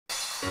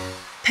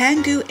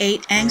Pangu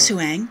 8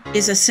 Anzhuang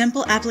is a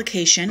simple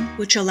application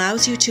which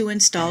allows you to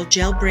install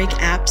jailbreak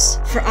apps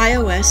for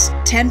iOS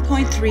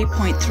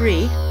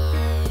 10.3.3.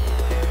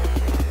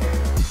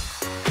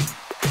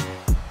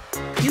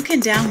 You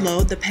can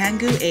download the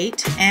Pangu 8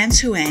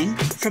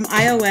 Anzhuang from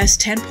iOS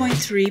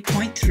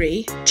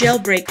 10.3.3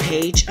 jailbreak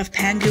page of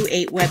Pangu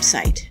 8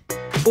 website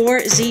or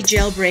Z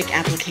Jailbreak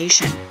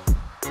application.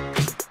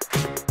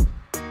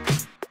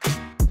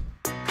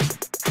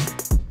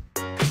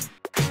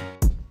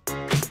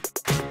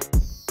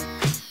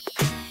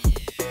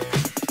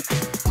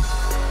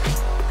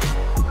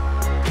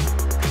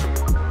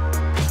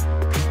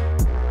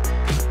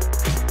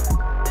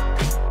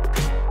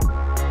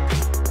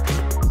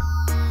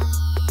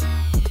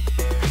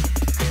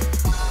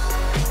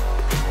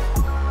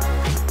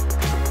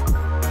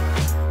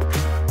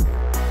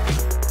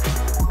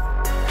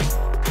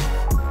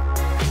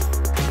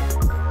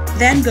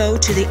 Then go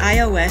to the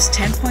iOS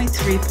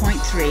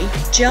 10.3.3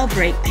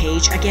 jailbreak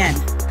page again.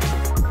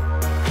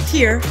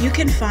 Here you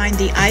can find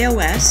the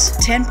iOS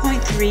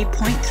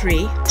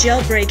 10.3.3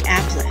 jailbreak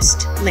app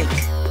list link.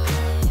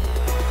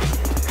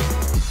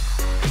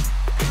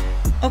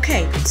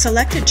 OK,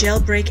 select a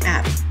jailbreak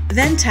app,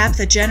 then tap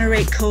the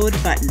Generate Code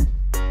button.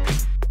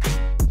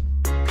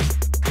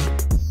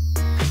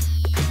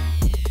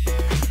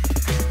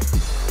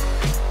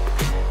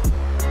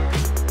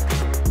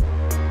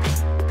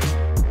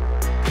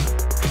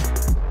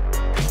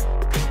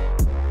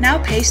 Now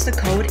paste the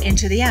code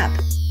into the app.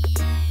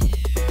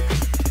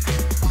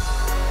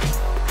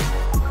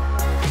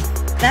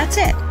 That's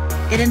it.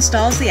 It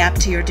installs the app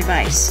to your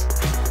device.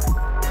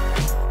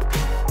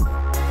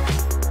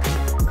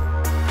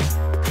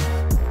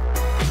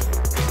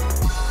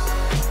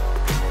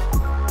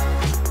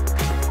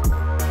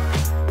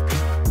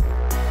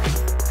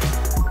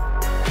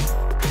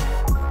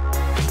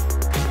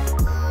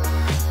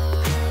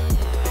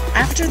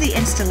 After the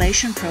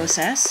installation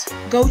process,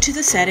 go to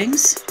the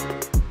Settings,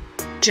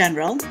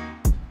 General,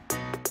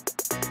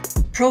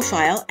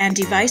 Profile and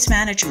Device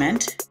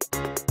Management,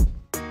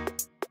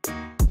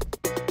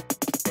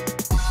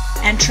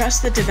 and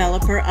trust the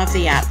developer of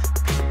the app.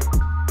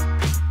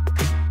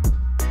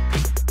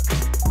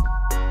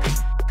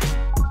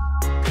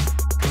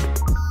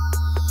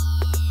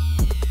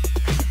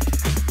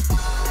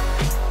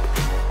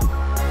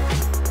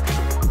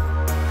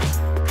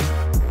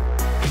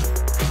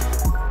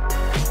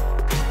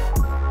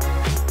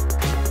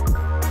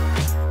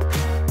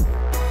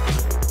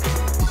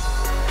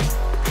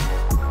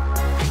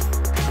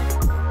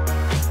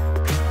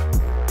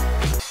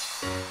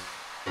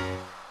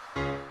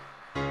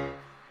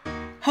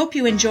 Hope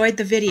you enjoyed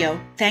the video.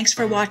 Thanks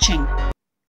for watching.